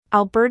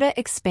Alberta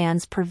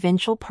expands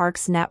provincial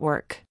parks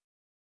network.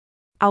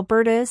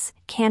 Alberta's,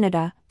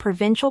 Canada,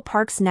 provincial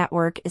parks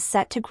network is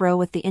set to grow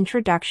with the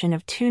introduction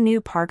of 2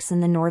 new parks in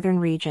the northern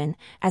region,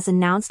 as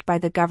announced by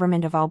the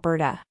Government of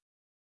Alberta.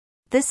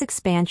 This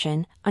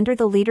expansion, under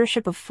the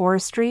leadership of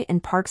Forestry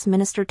and Parks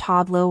Minister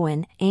Todd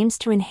Loewen, aims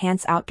to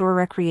enhance outdoor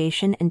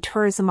recreation and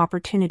tourism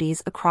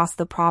opportunities across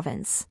the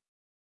province.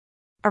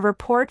 A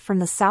report from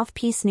the South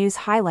Peace News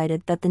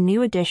highlighted that the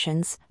new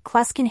additions,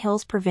 Cluskin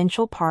Hills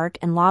Provincial Park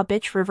and La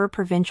Bitch River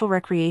Provincial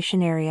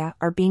Recreation Area,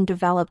 are being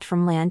developed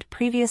from land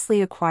previously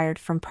acquired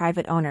from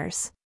private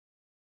owners.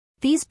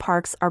 These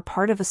parks are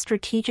part of a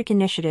strategic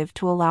initiative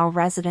to allow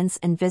residents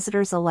and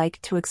visitors alike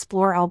to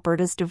explore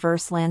Alberta's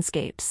diverse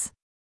landscapes.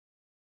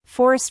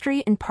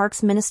 Forestry and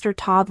Parks Minister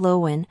Todd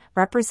Loewen,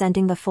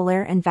 representing the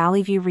Falher and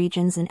Valley View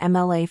regions and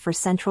MLA for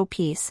Central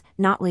Peace,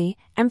 Notley,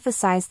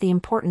 emphasized the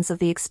importance of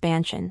the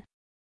expansion.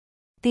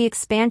 The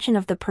expansion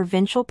of the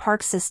provincial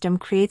park system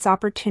creates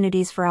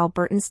opportunities for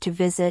Albertans to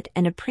visit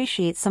and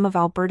appreciate some of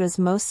Alberta's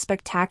most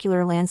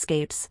spectacular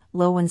landscapes,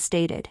 Loewen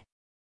stated.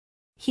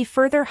 He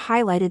further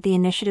highlighted the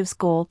initiative's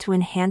goal to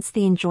enhance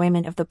the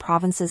enjoyment of the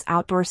province's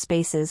outdoor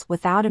spaces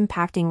without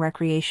impacting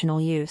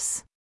recreational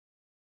use.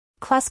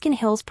 Cluskin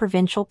Hills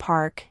Provincial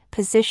Park,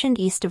 positioned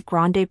east of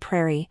Grande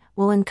Prairie,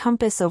 will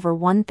encompass over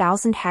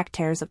 1,000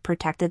 hectares of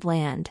protected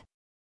land.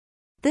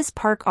 This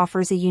park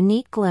offers a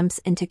unique glimpse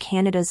into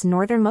Canada's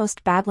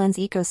northernmost Badlands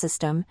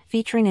ecosystem,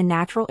 featuring a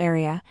natural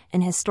area,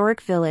 an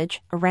historic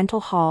village, a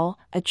rental hall,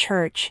 a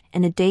church,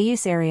 and a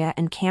day-use area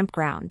and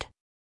campground.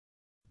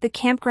 The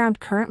campground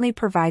currently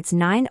provides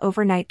 9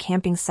 overnight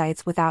camping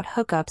sites without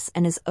hookups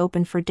and is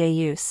open for day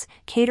use,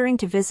 catering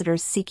to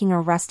visitors seeking a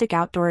rustic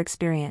outdoor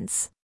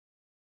experience.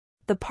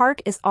 The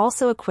park is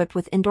also equipped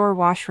with indoor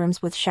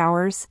washrooms with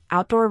showers,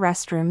 outdoor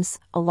restrooms,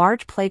 a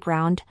large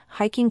playground,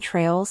 hiking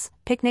trails,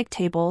 picnic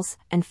tables,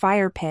 and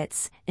fire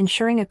pits,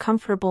 ensuring a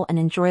comfortable and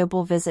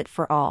enjoyable visit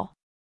for all.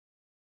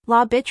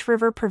 La Bitch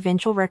River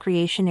Provincial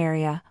Recreation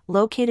Area,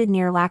 located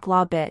near Lac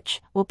La Bitch,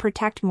 will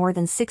protect more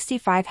than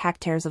 65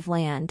 hectares of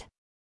land.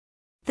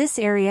 This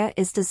area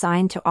is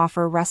designed to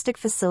offer rustic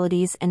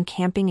facilities and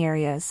camping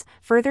areas,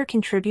 further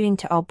contributing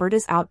to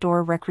Alberta's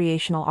outdoor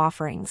recreational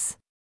offerings.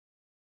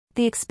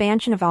 The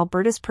expansion of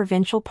Alberta's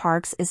provincial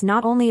parks is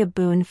not only a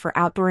boon for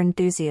outdoor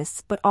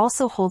enthusiasts but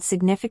also holds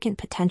significant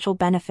potential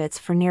benefits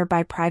for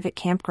nearby private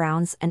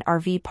campgrounds and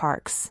RV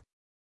parks.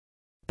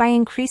 By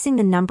increasing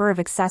the number of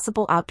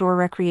accessible outdoor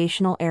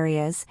recreational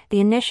areas, the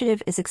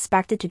initiative is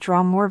expected to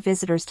draw more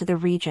visitors to the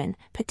region,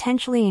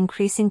 potentially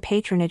increasing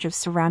patronage of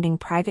surrounding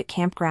private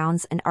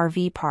campgrounds and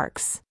RV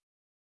parks.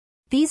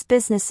 These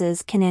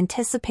businesses can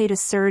anticipate a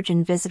surge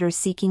in visitors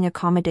seeking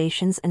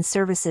accommodations and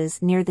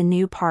services near the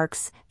new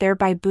parks,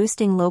 thereby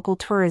boosting local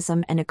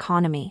tourism and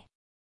economy.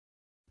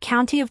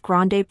 County of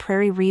Grande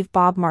Prairie Reeve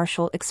Bob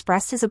Marshall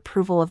expressed his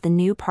approval of the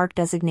new park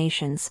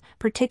designations,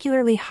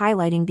 particularly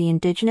highlighting the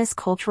Indigenous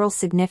cultural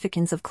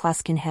significance of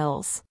Cluskin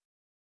Hills.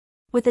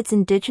 With its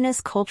Indigenous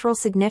cultural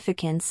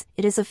significance,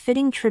 it is a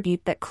fitting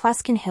tribute that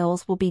Cluskin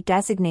Hills will be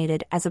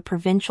designated as a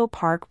provincial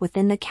park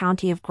within the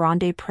County of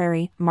Grande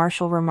Prairie,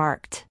 Marshall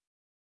remarked.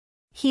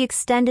 He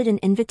extended an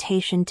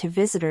invitation to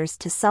visitors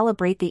to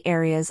celebrate the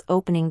area's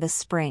opening this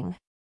spring.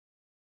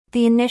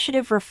 The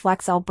initiative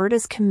reflects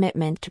Alberta's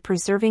commitment to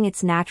preserving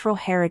its natural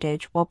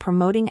heritage while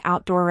promoting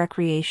outdoor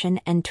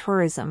recreation and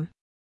tourism.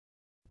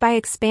 By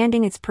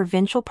expanding its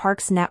provincial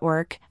parks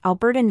network,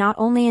 Alberta not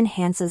only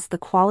enhances the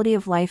quality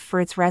of life for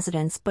its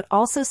residents but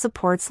also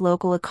supports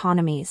local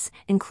economies,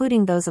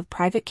 including those of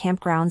private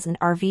campgrounds and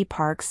RV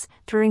parks,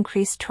 through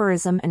increased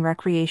tourism and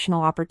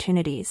recreational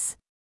opportunities.